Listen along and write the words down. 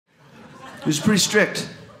He was pretty strict.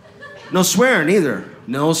 No swearing either.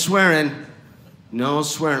 No swearing. No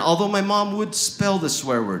swearing. Although my mom would spell the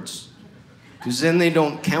swear words. Because then they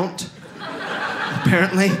don't count,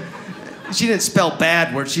 apparently. She didn't spell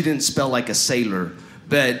bad words. She didn't spell like a sailor.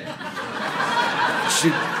 But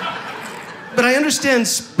I understand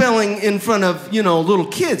spelling in front of, little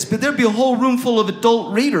kids. But there'd be a whole room full of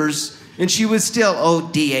adult readers, and she would still,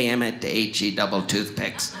 D-A-M-H-E double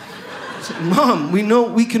toothpicks. I said, Mom, we know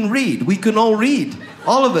we can read. We can all read.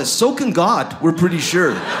 All of us. So can God, we're pretty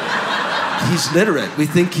sure. He's literate. We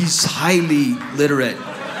think he's highly literate.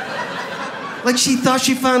 Like she thought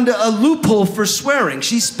she found a loophole for swearing.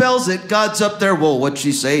 She spells it, God's up there. Well, what'd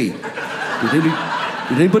she say? Did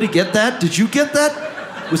anybody get that? Did you get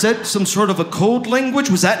that? Was that some sort of a code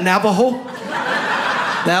language? Was that Navajo?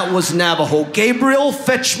 That was Navajo. Gabriel,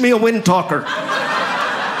 fetch me a wind talker.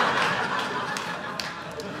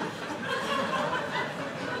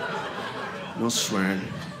 No swearing.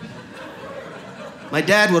 My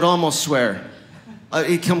dad would almost swear.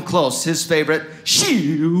 He'd come close. His favorite,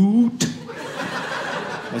 shoot.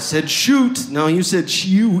 I said shoot. No, you said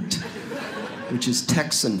shoot, which is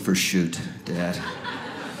Texan for shoot, Dad.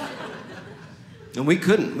 And we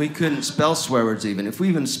couldn't spell swear words even. If we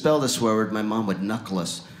even spelled a swear word, my mom would knuckle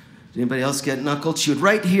us. Did anybody else get knuckled? She would,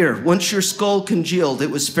 right here, once your skull congealed, it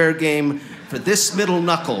was fair game for this middle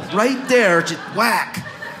knuckle. Right there, just whack.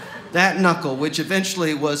 That knuckle, which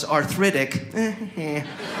eventually was arthritic. Yeah.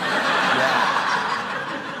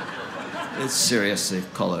 It's serious. They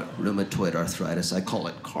call it rheumatoid arthritis. I call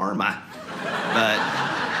it karma. But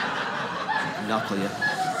knuckle you.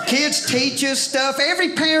 Kids teach us stuff.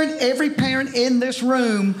 Every parent in this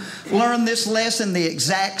room learned this lesson the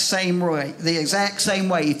exact same way.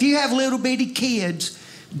 If you have little bitty kids,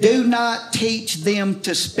 do not teach them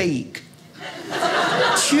to speak.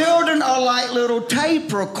 Children are like little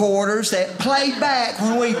tape recorders that play back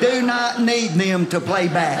when we do not need them to play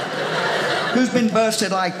back. Who's been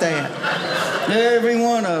busted like that? Every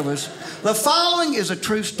one of us. The following is a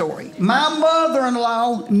true story. My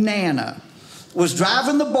mother-in-law, Nana, was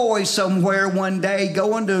driving the boys somewhere one day,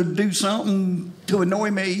 going to do something to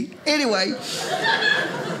annoy me. Anyway,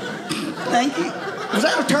 thank you. Was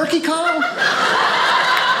that a turkey call?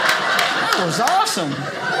 That was awesome.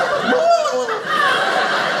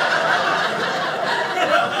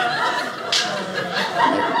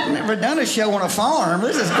 Never done a show on a farm.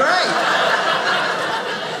 This is great.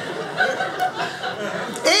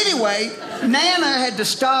 Anyway, Nana had to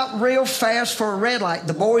stop real fast for a red light.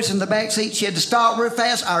 The boys in the back seat, she had to stop real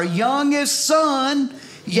fast. Our youngest son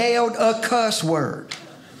yelled a cuss word.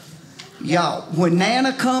 Y'all, when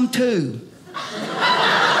Nana come to,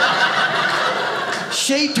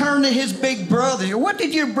 she turned to his big brother. What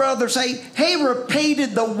did your brother say? He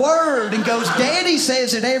repeated the word and goes, Daddy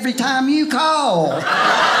says it every time you call.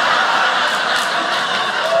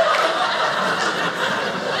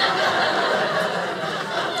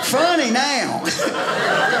 Funny now.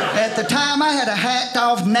 At the time, I had a hacked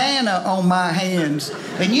off Nana on my hands.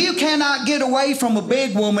 And you cannot get away from a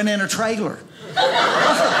big woman in a trailer.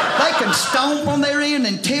 They can stomp on their end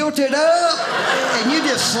and tilt it up, and you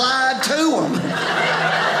just slide to them.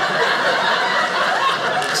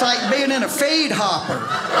 It's like being in a feed hopper.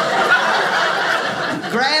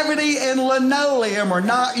 Gravity and linoleum are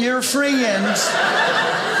not your friends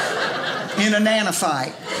in a Nana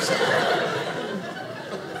fight.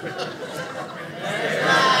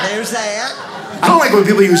 There's that. I don't like when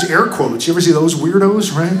people use air quotes. You ever see those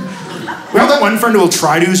weirdos, right? We have that one friend who will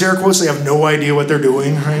try to use air quotes. They have no idea what they're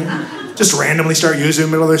doing, right? Just randomly start using them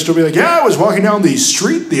in the middle of their story. Be like, yeah, I was walking down the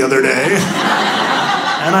street the other day,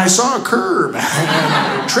 and I saw a curb, and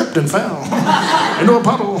I tripped and fell into a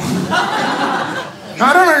puddle. Now,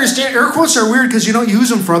 I don't understand. Air quotes are weird because you don't use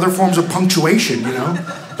them for other forms of punctuation,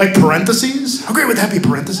 Like parentheses. How great would that be,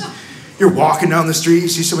 parentheses? You're walking down the street, you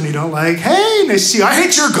see someone you don't like. Hey, nice to see you. I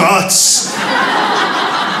hate your guts.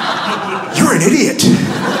 You're an idiot.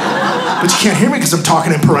 But you can't hear me because I'm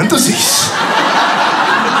talking in parentheses.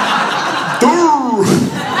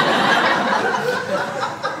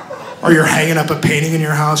 Or you're hanging up a painting in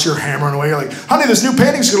your house, you're hammering away, you're like, honey, this new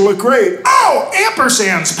painting's gonna look great. Oh,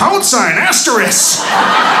 ampersands, pound sign, asterisk.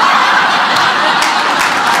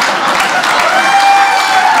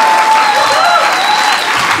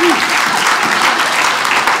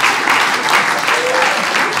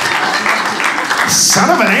 Son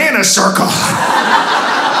of an A in a circle.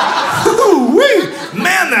 Woo-wee.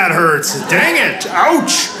 Man, that hurts. Dang it.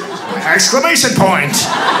 Ouch. Exclamation point.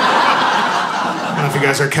 I don't know if you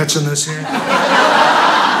guys are catching this here.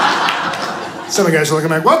 Some of you guys are looking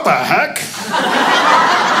like, what the heck?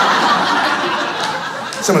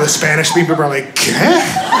 Some of the Spanish people are like,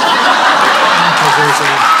 "Huh?"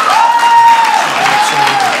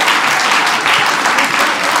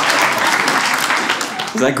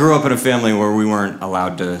 I grew up in a family where we weren't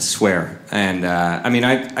allowed to swear. And I mean,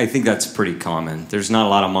 I think that's pretty common. There's not a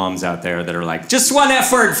lot of moms out there that are like, just one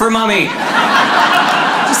F word for mommy.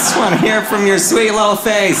 Just want to hear from your sweet little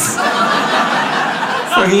face.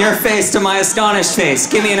 From your face to my astonished face.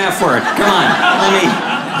 Give me an F word. Come on.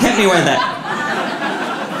 Hit me with it.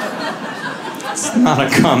 It's not a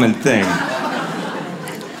common thing.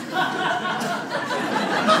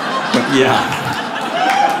 But yeah.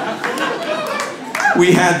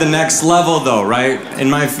 We had the next level though, right? In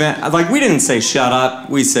my like, we didn't say shut up,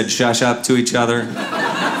 we said shush up to each other.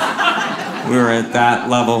 We were at that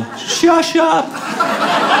level. Shush up!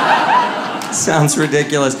 Sounds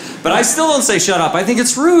ridiculous. But I still don't say shut up, I think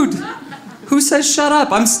it's rude. Who says shut up?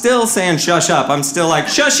 I'm still saying shush up. I'm still like,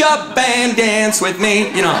 shush up and dance with me.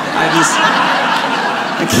 You know,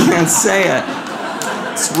 I can't say it.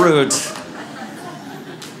 It's rude.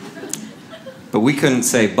 But we couldn't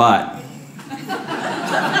say but.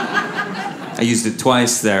 I used it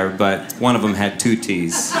twice there, but one of them had 2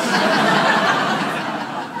 T's.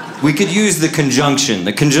 We could use the conjunction.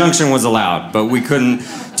 The conjunction was allowed, but we couldn't.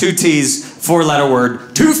 2 T's, 4-letter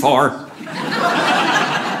word, too far.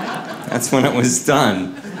 That's when it was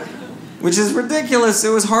done. Which is ridiculous.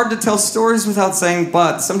 It was hard to tell stories without saying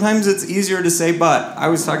but. Sometimes it's easier to say but. I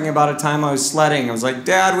was talking about a time I was sledding. I was like,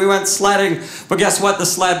 Dad, we went sledding, but guess what? The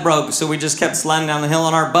sled broke, so we just kept sledding down the hill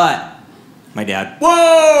on our butt. My dad,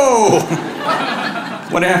 whoa!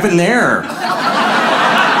 What happened there?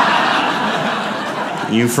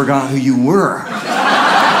 You forgot who you were.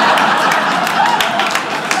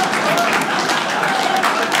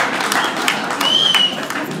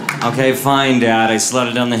 Okay, fine, Dad. I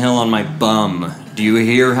sledded down the hill on my bum. Do you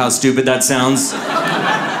hear how stupid that sounds?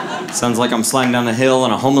 Sounds like I'm sliding down the hill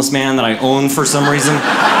on a homeless man that I own for some reason.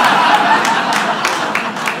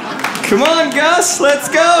 Come on, Gus, let's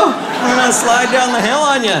go. I'm gonna slide down the hill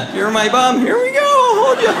on you. You're my bum. Here we go, I'll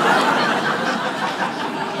hold you.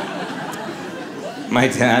 My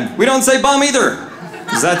dad, we don't say bum either,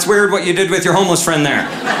 because that's weird what you did with your homeless friend there.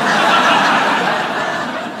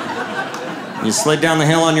 You slid down the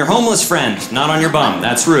hill on your homeless friend, not on your bum.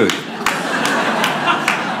 That's rude.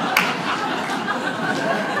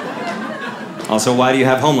 Also, why do you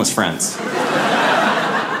have homeless friends?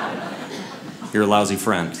 You're a lousy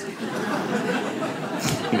friend.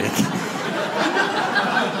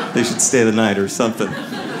 They should stay the night or something.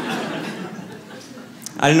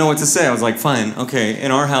 I didn't know what to say. I was like, fine, okay,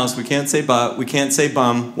 in our house we can't say but, we can't say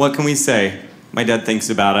bum. What can we say? My dad thinks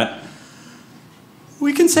about it.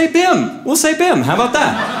 We can say bim. We'll say bim. How about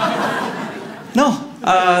that? No,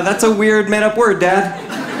 that's a weird made-up word, Dad.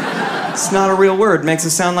 It's not a real word. Makes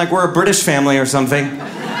it sound like we're a British family or something.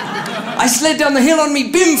 I slid down the hill on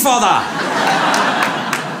me bim, father.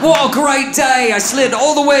 What a great day. I slid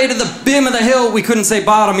all the way to the bim of the hill. We couldn't say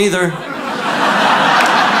bottom either.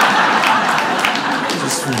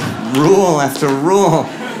 Just rule after rule.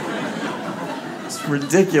 It's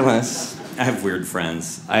ridiculous. I have weird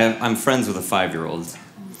friends. I'm friends with a 5-year-old.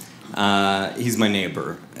 He's my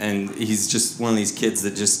neighbor, and he's just one of these kids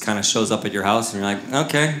that just kind of shows up at your house, and you're like,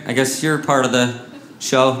 okay, I guess you're part of the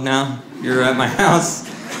show now. You're at my house.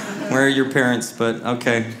 Where are your parents? But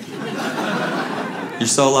okay. You're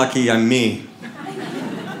so lucky I'm me.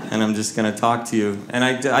 And I'm just gonna talk to you. And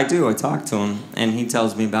I talk to him, and he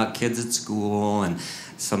tells me about kids at school, and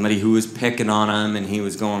somebody who was picking on him, and he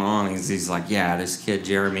was going on. He's like, yeah, this kid,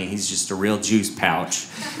 Jeremy, he's just a real juice pouch.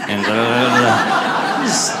 And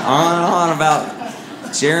just on and on about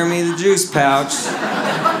Jeremy the juice pouch.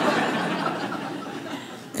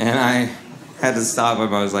 And I had to stop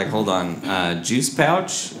him. I was like, hold on, juice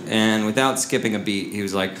pouch? And without skipping a beat, he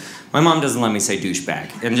was like, my mom doesn't let me say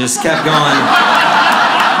douchebag. And just kept going.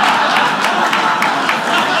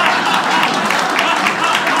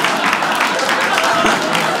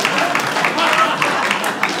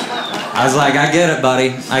 I was like, I get it,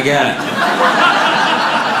 buddy. I get it.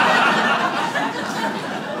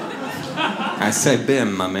 I say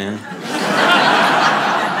bim, my man.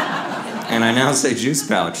 And I now say juice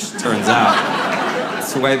pouch, turns out.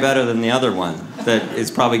 It's way better than the other one that is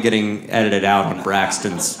probably getting edited out on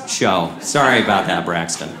Braxton's show. Sorry about that,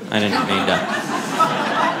 Braxton. I didn't mean to.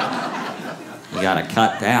 You gotta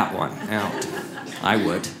cut that one out. I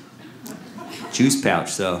would. Juice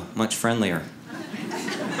pouch, though, much friendlier.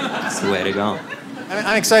 That's the way to go.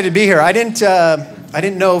 I'm excited to be here. I didn't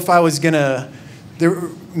know if I was gonna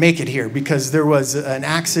make it here because there was an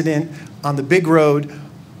accident on the big road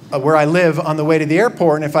where I live on the way to the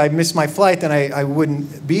airport, and if I missed my flight, then I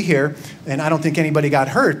wouldn't be here, and I don't think anybody got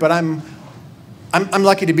hurt, but I'm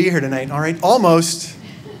lucky to be here tonight, all right? Almost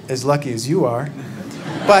as lucky as you are.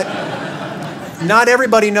 But not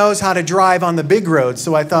everybody knows how to drive on the big road,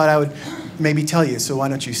 so I thought I would maybe tell you. So why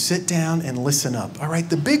don't you sit down and listen up, all right?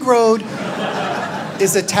 The big road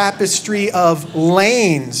is a tapestry of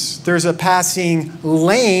lanes. There's a passing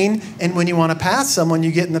lane, and when you want to pass someone,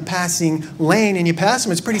 you get in the passing lane and you pass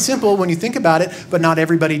them. It's pretty simple when you think about it, but not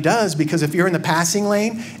everybody does, because if you're in the passing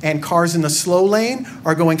lane and cars in the slow lane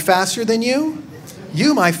are going faster than you,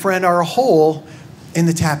 my friend, are a hole in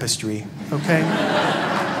the tapestry, okay?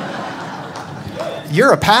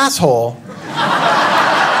 You're a pass hole.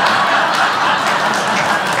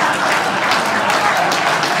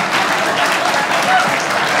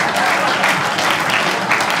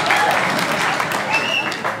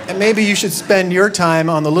 And maybe you should spend your time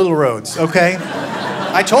on the little roads, okay?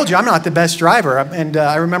 I told you I'm not the best driver, and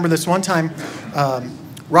I remember this one time,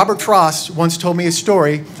 Robert Frost once told me a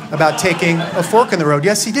story about taking a fork in the road.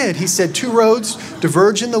 Yes, he did. He said 2 roads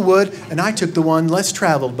diverge in the wood, and I took the one less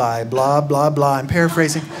traveled by, blah, blah, blah. I'm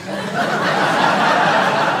paraphrasing.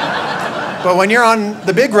 But when you're on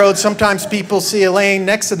the big road, sometimes people see a lane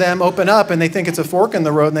next to them open up and they think it's a fork in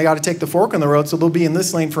the road and they got to take the fork in the road, so they'll be in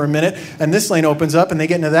this lane for a minute and this lane opens up and they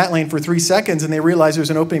get into that lane for 3 seconds and they realize there's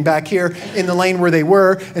an opening back here in the lane where they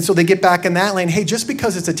were, and so they get back in that lane. Hey, just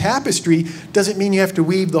because it's a tapestry doesn't mean you have to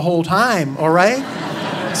weave the whole time, all right?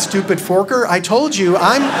 Stupid forker. I told you,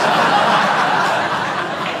 I'm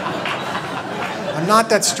not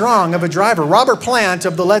that strong of a driver. Robert Plant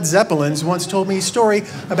of the Led Zeppelins once told me a story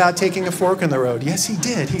about taking a fork in the road. Yes, he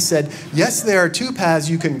did. He said, yes, there are 2 paths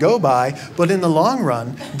you can go by, but in the long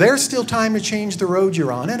run, there's still time to change the road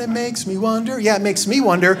you're on. And it makes me wonder, it makes me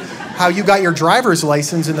wonder how you got your driver's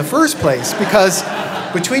license in the first place, because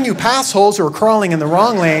between you passholes who are crawling in the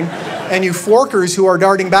wrong lane and you forkers who are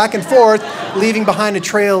darting back and forth, leaving behind a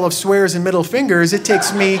trail of swears and middle fingers, it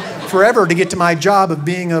takes me forever to get to my job of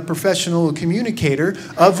being a professional communicator,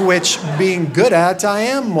 of which being good at, I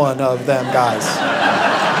am one of them guys.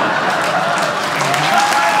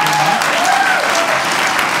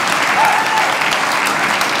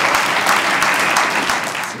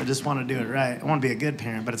 I just want to do it right. I want to be a good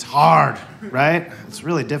parent, but it's hard, right? It's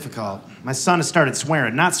really difficult. My son has started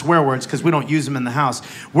swearing, not swear words because we don't use them in the house.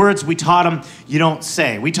 Words we taught him you don't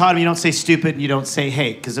say. We taught him you don't say stupid and you don't say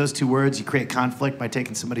hate, because those 2 words, you create conflict by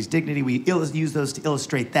taking somebody's dignity. We use those to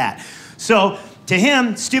illustrate that. So to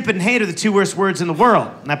him, stupid and hate are the 2 worst words in the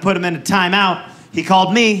world. And I put him in a timeout. He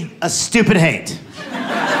called me a stupid hate.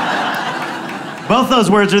 Both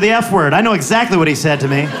those words are the F word. I know exactly what he said to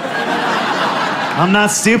me. I'm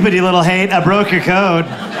not stupid, you little hate. I broke your code.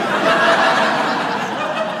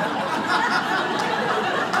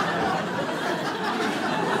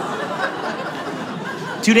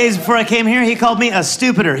 Two days before I came here, he called me a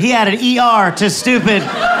stupider. He added ER to stupid.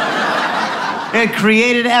 It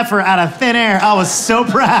created effort out of thin air. I was so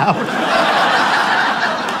proud.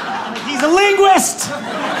 He's a linguist.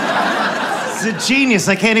 He's a genius.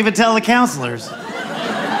 I can't even tell the counselors.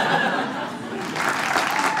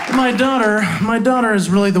 My daughter is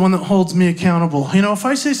really the one that holds me accountable. You know, if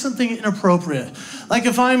I say something inappropriate, like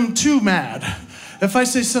if I'm too mad, if I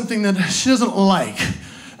say something that she doesn't like,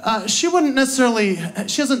 she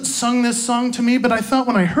hasn't sung this song to me, but I thought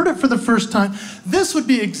when I heard it for the first time, this would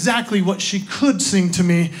be exactly what she could sing to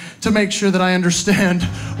me to make sure that I understand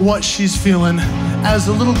what she's feeling as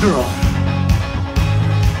a little girl.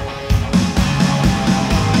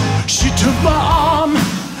 She took my arm,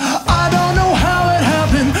 I don't know how it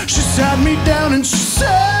happened. She sat me down and she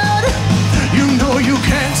said, you know you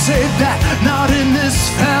can't say that, not in this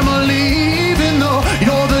family, even though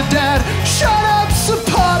you're the dad. Shut up's a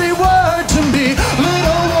party word to me.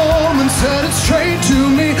 Little woman said it straight to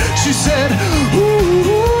me. She said,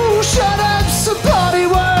 ooh, shut up's a party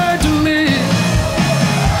word to me.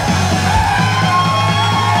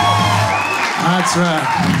 That's right.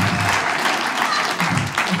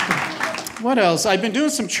 What else? I've been doing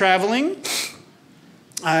some traveling.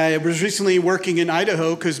 I was recently working in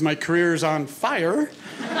Idaho because my career is on fire.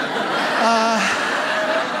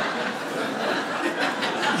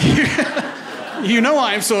 You know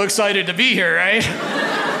I'm so excited to be here, right?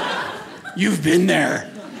 You've been there.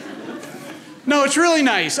 No, it's really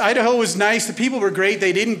nice. Idaho was nice. The people were great.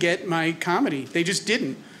 They didn't get my comedy. They just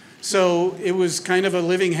didn't. So it was kind of a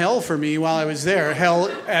living hell for me while I was there.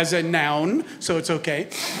 Hell as a noun, so it's okay.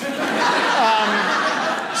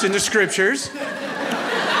 It's in the scriptures.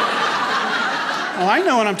 Oh, I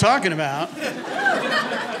know what I'm talking about.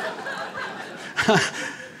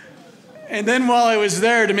 And then while I was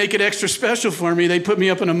there, to make it extra special for me, they put me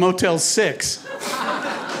up in a Motel 6.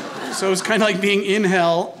 So it was kind of like being in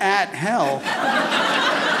hell at hell.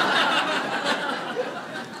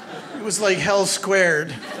 It was like hell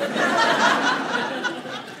squared.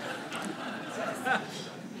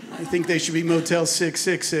 I think they should be Motel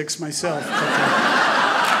 666 myself.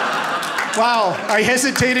 Wow, I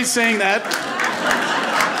hesitated saying that.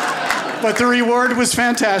 But the reward was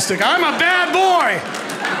fantastic. I'm a bad boy.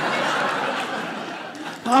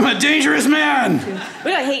 I'm a dangerous man.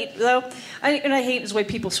 What I hate, though, I hate is the way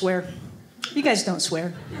people swear. You guys don't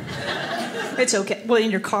swear. It's okay. Well,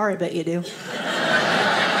 in your car, I bet you do.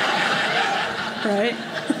 Right?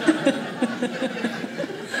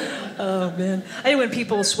 Oh, man. I hate when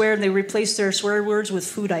people swear and they replace their swear words with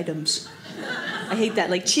food items. I hate that,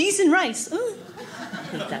 like cheese and rice. Oh, I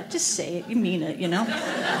hate that. Just say it. You mean it, you know?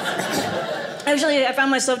 Actually, I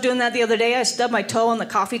found myself doing that the other day. I stubbed my toe on the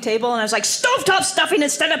coffee table, and I was like, stovetop stuffing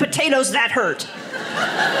instead of potatoes, that hurt.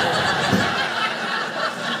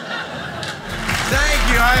 Thank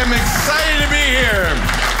you. I am excited to be here.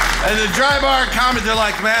 And the dry bar comment, they're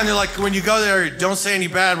like, when you go there, don't say any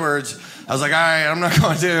bad words. I was like, all right, I'm not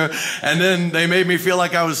going to. And then they made me feel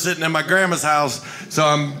like I was sitting in my grandma's house, so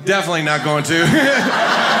I'm definitely not going to.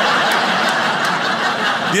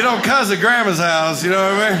 You don't cuss at grandma's house, you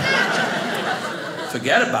know what I mean?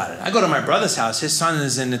 Forget about it. I go to my brother's house. His son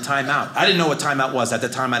is in the timeout. I didn't know what timeout was. At the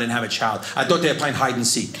time, I didn't have a child. I thought they were playing hide and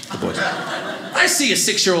seek, the boys. I see a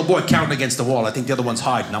 6-year-old boy counting against the wall. I think the other one's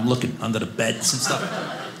hiding. I'm looking under the beds and stuff.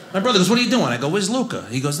 My brother goes, what are you doing? I go, where's Luca?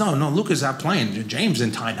 He goes, no, Luca's out playing. James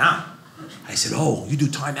in timeout. I said, oh, you do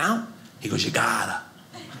timeout? He goes, you gotta.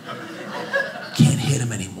 Can't hit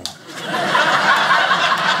him anymore.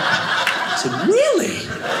 I said, really?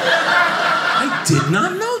 I did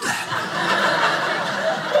not know that.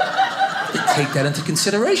 Take that into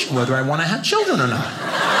consideration, whether I want to have children or not.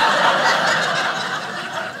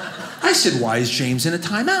 I said, why is James in a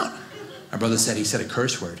timeout? My brother said he said a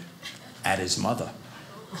curse word at his mother.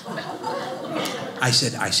 I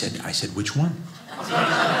said, which one?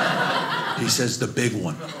 He says, the big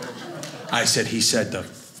one. I said, he said the,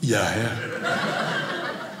 yeah.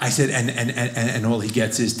 I said, and all he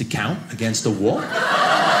gets is to count against the wall?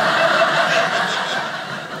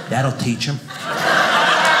 That'll teach him.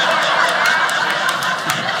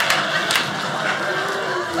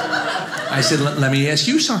 I said, let me ask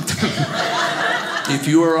you something. If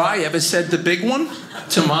you or I ever said the big one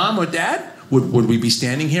to mom or dad, would we be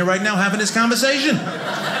standing here right now having this conversation?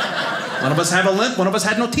 One of us have a limp, one of us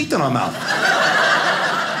had no teeth in our mouth.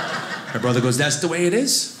 My brother goes, that's the way it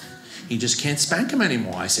is. You just can't spank him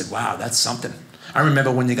anymore. I said, wow, that's something. I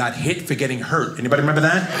remember when you got hit for getting hurt. Anybody remember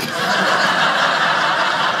that?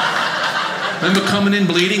 Remember coming in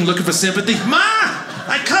bleeding, looking for sympathy? Ma!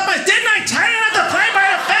 I cut my... Didn't I tell you not to play by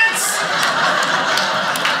the fence?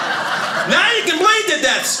 Now you can bleed to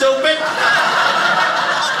death, stupid.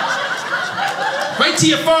 Wait till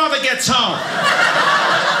your father gets home.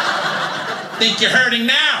 Think you're hurting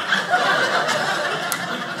now.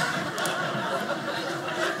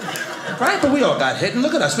 Right, but we all got hit, and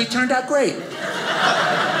look at us, we turned out great.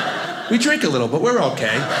 We drink a little, but we're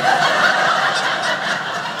okay.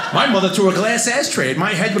 My mother threw a glass ashtray at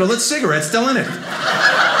my head with a lit cigarette still in it.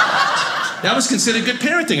 That was considered good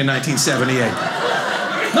parenting in 1978.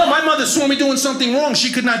 No, my mother saw me doing something wrong.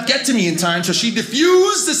 She could not get to me in time, so she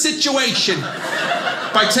diffused the situation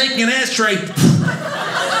by taking an ashtray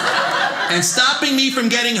and stopping me from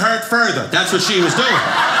getting hurt further. That's what she was doing.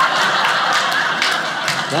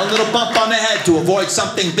 One little bump on the head to avoid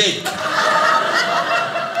something big.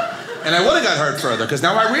 And I would have got hurt further, because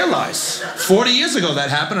now I realize 40 years ago that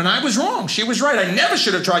happened, and I was wrong. She was right. I never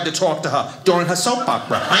should have tried to talk to her during her soap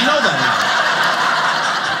opera. I know that now.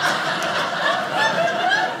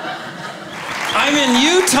 I'm in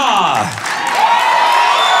Utah.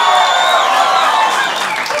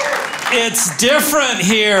 It's different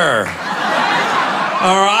here.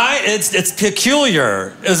 All right? It's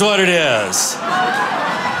peculiar, is what it is.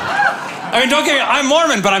 I mean, don't get me, I'm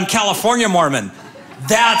Mormon, but I'm California Mormon.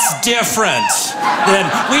 That's different.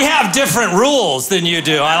 We have different rules than you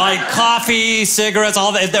do. I like coffee, cigarettes,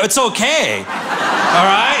 all that. It's okay. All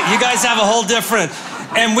right? You guys have a whole different...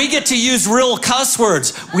 And we get to use real cuss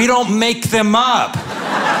words. We don't make them up.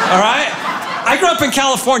 All right? I grew up in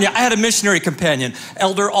California. I had a missionary companion,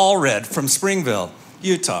 Elder Allred from Springville,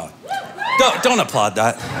 Utah. Don't applaud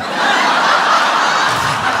that.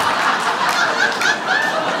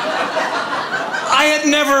 I had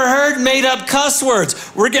never heard made-up cuss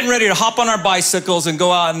words. We're getting ready to hop on our bicycles and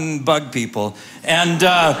go out and bug people. And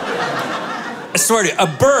I swear to you, a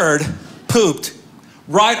bird pooped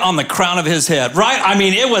right on the crown of his head. Right, I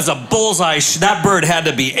mean, it was a bullseye. That bird had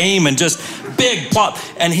to be aiming, just big plop.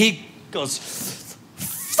 And he goes,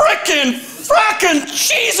 frickin'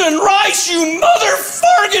 cheese and rice, you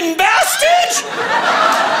motherfucking bastard!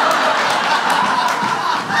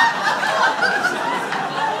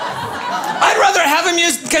 I'd rather have him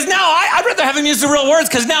use, because now I'd rather have him use the real words,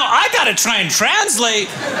 because now I gotta try and translate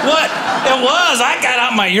what it was. I got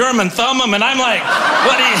out my Urim and Thummim, and I'm like,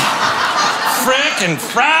 what do you, frick and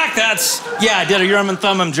frack, that's, yeah, I did a Urim and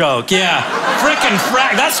Thummim joke, yeah. Frick and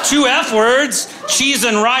frack, that's 2 F words. Cheese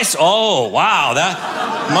and rice, oh, wow, that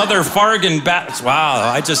motherfargan bats, wow,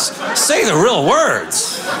 I just say the real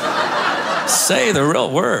words. Say the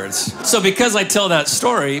real words. So because I tell that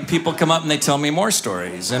story, people come up and they tell me more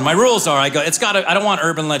stories. And my rules are, I go, I don't want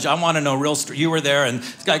urban legend, I want to know real story. You were there, and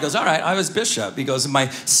this guy goes, all right, I was bishop. He goes, my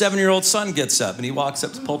 7-year-old son gets up, and he walks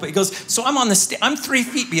up to the pulpit. He goes, so I'm on the stage, I'm 3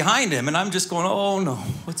 feet behind him, and I'm just going, oh no,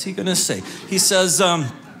 what's he gonna say? He says,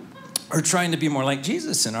 we're trying to be more like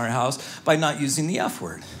Jesus in our house by not using the F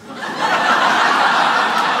word.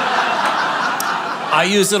 I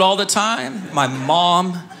use it all the time. My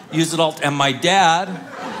mom used it all, and my dad,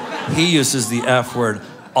 he uses the F word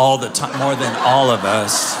all the time, more than all of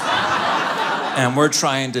us. And we're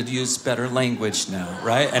trying to use better language now,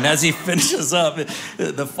 right? And as he finishes up,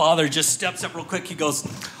 the father just steps up real quick. He goes,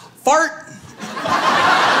 fart.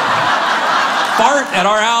 Fart at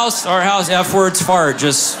our house, F words, fart,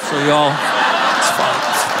 just so y'all